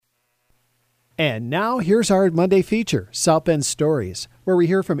And now here's our Monday feature, South Bend Stories, where we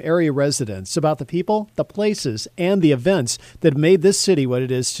hear from area residents about the people, the places, and the events that made this city what it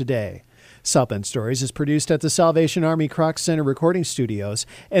is today. South Bend Stories is produced at the Salvation Army Kroc Center Recording Studios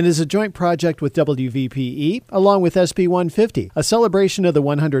and is a joint project with WVPE along with SB 150, a celebration of the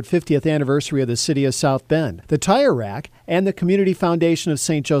 150th anniversary of the city of South Bend, the Tire Rack, and the Community Foundation of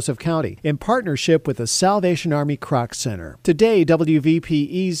St. Joseph County in partnership with the Salvation Army Kroc Center. Today,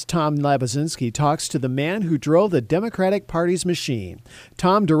 WVPE's Tom Labazinski talks to the man who drove the Democratic Party's machine.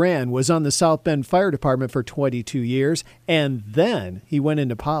 Tom Duran was on the South Bend Fire Department for 22 years, and then he went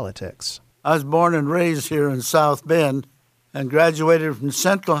into politics. I was born and raised here in South Bend and graduated from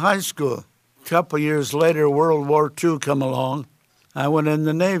Central High School. A couple years later, World War II come along. I went in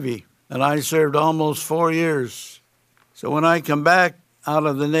the Navy, and I served almost 4 years. So when I come back out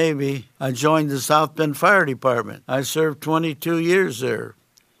of the Navy, I joined the South Bend Fire Department. I served 22 years there.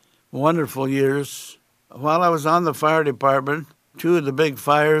 Wonderful years. While I was on the fire department, two of the big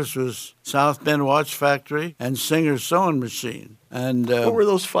fires was South Bend Watch Factory and Singer Sewing Machine. And what were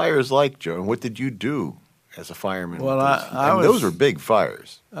those fires like, Joe? And what did you do as a fireman? Well, those were big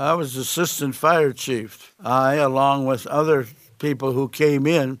fires. I was assistant fire chief. I, along with other people who came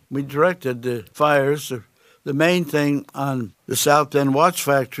in, we directed the fires. The main thing on the South Bend Watch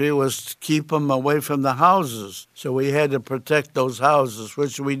Factory was to keep them away from the houses. So we had to protect those houses,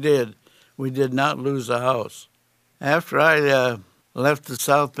 which we did. We did not lose a house. After I left the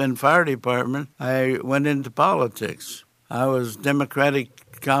South Bend Fire Department, I went into politics. I was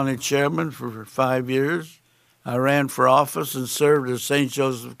Democratic County Chairman for 5 years. I ran for office and served as St.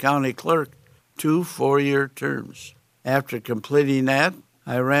 Joseph County Clerk 2 4-year terms. After completing that,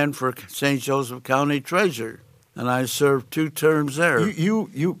 I ran for St. Joseph County Treasurer, and I served 2 terms there.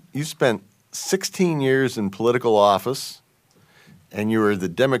 You spent 16 years in political office, and you were the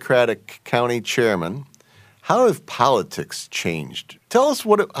Democratic County Chairman. How have politics changed? Tell us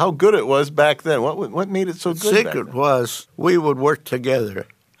how good it was back then. What made it so good back then? The secret was we would work together.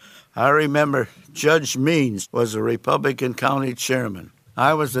 I remember Judge Means was a Republican county chairman.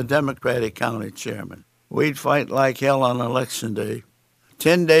 I was the Democratic county chairman. We'd fight like hell on Election Day.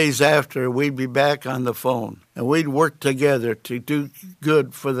 10 days after, we'd be back on the phone, and we'd work together to do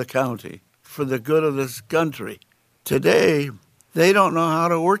good for the county, for the good of this country. Today, they don't know how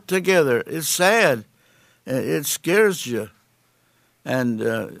to work together. It's sad. It scares you. And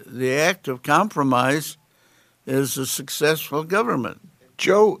the act of compromise is a successful government.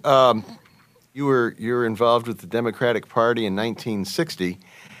 Joe, you were involved with the Democratic Party in 1960,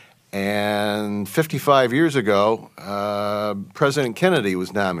 and 55 years ago, President Kennedy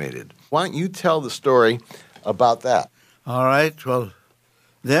was nominated. Why don't you tell the story about that? All right. Well,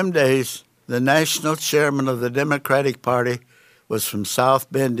 them days, the national chairman of the Democratic Party was from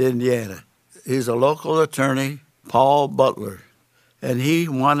South Bend, Indiana. He's a local attorney, Paul Butler, and he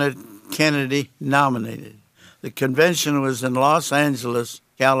wanted Kennedy nominated. The convention was in Los Angeles,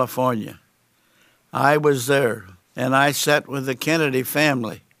 California. I was there, and I sat with the Kennedy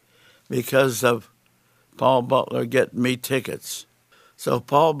family because of Paul Butler getting me tickets. So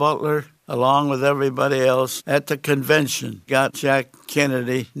Paul Butler, along with everybody else at the convention, got Jack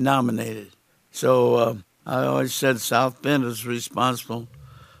Kennedy nominated. So I always said South Bend is responsible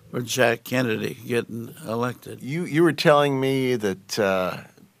for Jack Kennedy getting elected. You were telling me that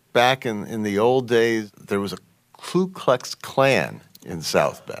back in the old days, there was a Ku Klux Klan in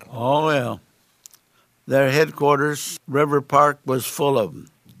South Bend. Oh, yeah. Their headquarters, River Park, was full of them.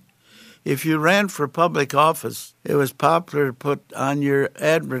 If you ran for public office, it was popular to put on your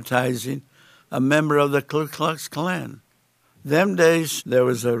advertising a member of the Ku Klux Klan. Them days, there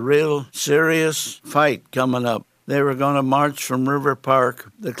was a real serious fight coming up. They were going to march from River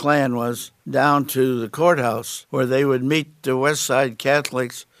Park, the Klan was, down to the courthouse where they would meet the West Side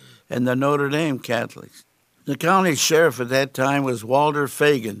Catholics and the Notre Dame Catholics. The county sheriff at that time was Walter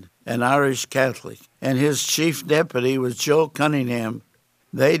Fagan, an Irish Catholic, and his chief deputy was Joe Cunningham.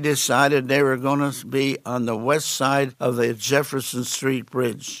 They decided they were going to be on the west side of the Jefferson Street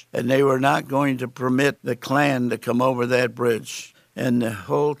Bridge, and they were not going to permit the Klan to come over that bridge. And the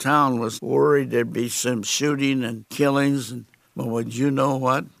whole town was worried there'd be some shooting and killings. And, well, would you know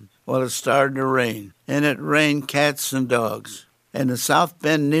what? Well, it started to rain, and it rained cats and dogs. And the South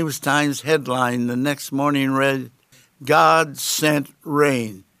Bend News-Times headline the next morning read, "God sent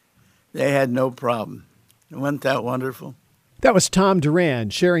rain." They had no problem. Wasn't that wonderful? That was Tom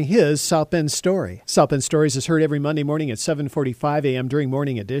Duran sharing his South Bend story. South Bend Stories is heard every Monday morning at 7:45 a.m. during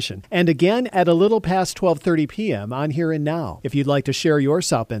Morning Edition, and again at a little past 12:30 p.m. on Here and Now. If you'd like to share your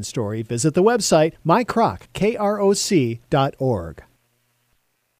South Bend story, visit the website mykroc.org.